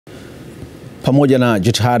Pamoja na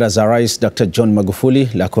jitihada za Rais Dr. John Magufuli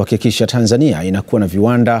la kuhakikisha Tanzania inakuwa na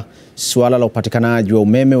viwanda, suala la upatikanaji wa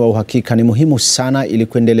umeme wa uhakika ni muhimu sana ili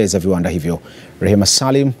kuendeleza viwanda hivyo. Said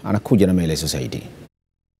Salim anakuja na maelezo zaidi.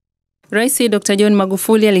 Rais Dr. John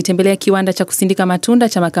Magufuli alitembelea kiwanda cha kusindika matunda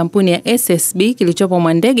cha makampuni ya SSB kilichopo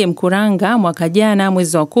Mwandege Mkuranga mwaka jana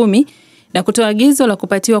mwezi wa 10 na kutoa agizo la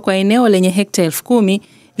kupatiwa kwa eneo lenye hekta 10,000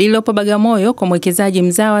 lililopo Bagamoyo kwa mwekezaji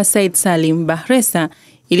mzawa Said Salim Bakhresa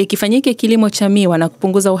ili kifanyike kilimo cha miwa na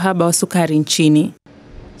kupunguza uhaba wa sukari nchini.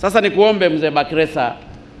 Sasa nikuombe mzee Bakhresa,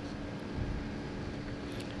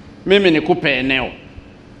 mimi nikupe eneo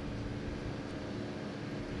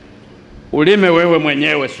ulime wewe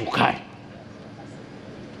mwenyewe sukari,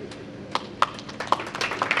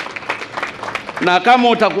 na kama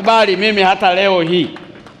utakubali, mimi hata leo hii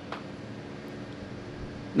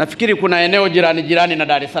nafikiri kuna eneo jirani na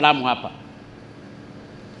Dar es Salaam hapa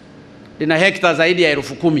lina hekta zaidi ya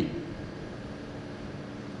 10,000.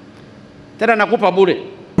 Tena nakupa bure.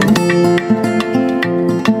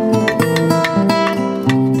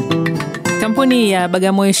 Kampuni ya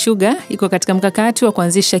Bagamoyo Sugar iko katika mkakati wa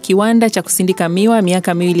kuanzisha kiwanda cha kusindika miwa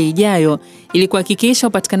miaka 2 ijayo ili kuhakikisha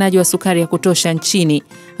upatikanaji wa sukari ya kutosha nchini,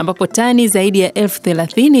 ambapo tani zaidi ya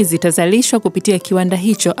 30,000 zitazalishwa kupitia kiwanda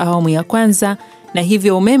hicho awamu ya kwanza, na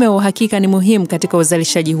hivyo umeme wa uhakika ni muhimu katika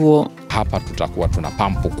uzalishaji huo. Hapa tutakuwa tuna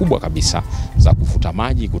pampu kubwa kabisa za kufuta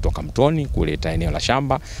maji kutoka mtoni kuleta eneo la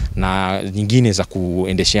shamba na nyingine za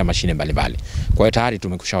kuendeshea mashine mbalimbali. Kwa hiyo tayari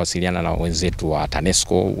tumekushawasiliana na wenzetu wa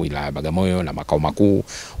TANESCO wilaya ya Bagamoyo na makao makuu,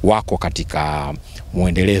 wako katika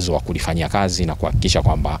muendelezo wa kulifanyia kazi na kuhakikisha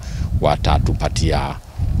kwamba watatupatia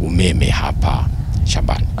umeme hapa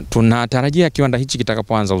shambani. Tunatarajia kiwanda hichi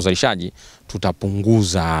kitakapoanza uzalishaji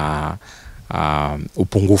tutapunguza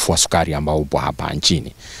upungufu wa sukari ambao upo hapa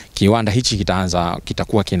nchini. Kiwanda hichi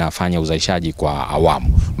kitakuwa kinafanya uzalishaji kwa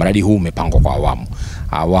awamu. Mradi huu umepangwa kwa awamu.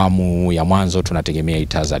 Awamu ya mwanzo tunategemea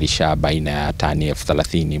itazalisha baina ya tani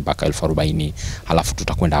 30,000 mpaka 40,000, halafu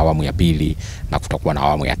tutakwenda awamu ya pili na kutakuwa na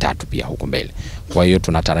awamu ya tatu pia huko mbele. Kwa hiyo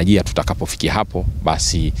tunatarajia tutakapofikia hapo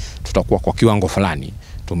basi tutakuwa kwa kiwango fulani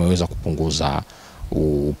tumeweza kupunguza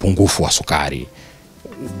upungufu wa sukari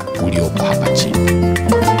uliopo hapa chini.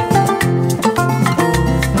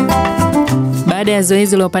 Baada ya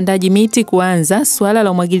zoezi la upandaji miti kuanza, suala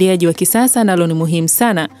la umwagiliaji wa kisasa nalo ni muhimu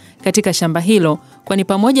sana katika shamba hilo, kwani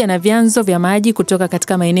pamoja na vyanzo vya maji kutoka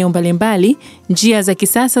katika maeneo mbalimbali, njia za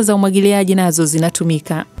kisasa za umwagiliaji nazo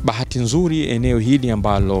zinatumika. Bahati nzuri eneo hili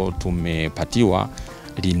ambalo tumepatiwa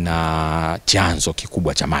lina chanzo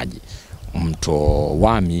kikubwa cha maji. Mto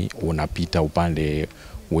Wami unapita upande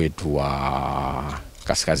wetu wa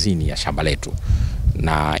kaskazini ya shamba letu,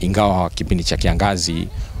 na ingawa kipindi cha kiangazi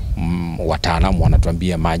wataalamu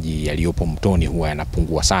wanatuambia maji yaliyopo mtoni huwa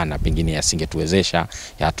yanapungua sana, pengine yasingetuwezesha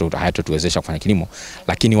hayatotuwezesha kufanya kilimo,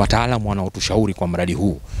 lakini wataalamu wanaotushauri kwa mradi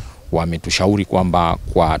huu wametushauri kwamba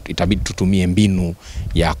itabidi tutumie mbinu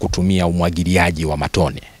ya kutumia umwagiliaji wa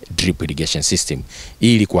matone, drip irrigation system,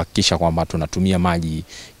 ili kuhakikisha kwamba tunatumia maji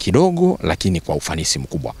kidogo lakini kwa ufanisi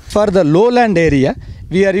mkubwa. For the lowland area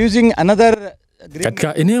we are using another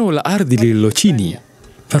katika eneo la ardhi lililo chini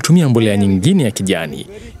tunatumia mbolea nyingine ya kijani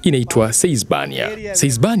inaitwa Seisbania.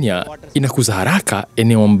 Seisbania inakuza haraka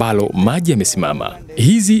eneo ambalo maji yamesimama.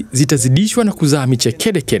 Hizi zitazidishwa na kuzaa miche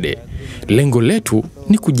kede. Lengo letu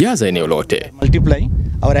ni kujaza eneo lote.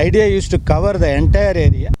 Our idea is to cover the entire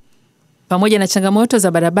area. Pamoja na changamoto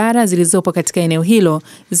za barabara zilizopo katika eneo hilo,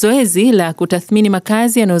 zoezi la kutathmini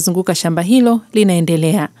makazi yanayozunguka shamba hilo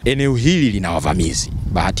linaendelea. Eneo hili lina wavamizi.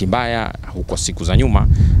 Bahati mbaya huko siku za nyuma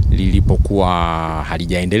lilipokuwa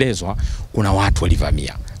halijaendelezwa kuna watu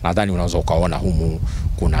walivamia. Nadhani unaweza ukaona humu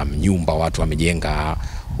kuna nyumba watu wamejenga,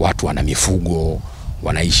 watu wana mifugo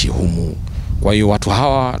wanaishi humu. Kwa hiyo watu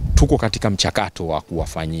hawa tuko katika mchakato wa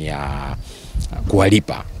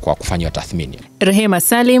kuwalipa kwa kufanywa tathmini. Said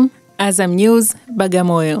Salim, Azam News,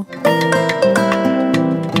 Bagamoyo.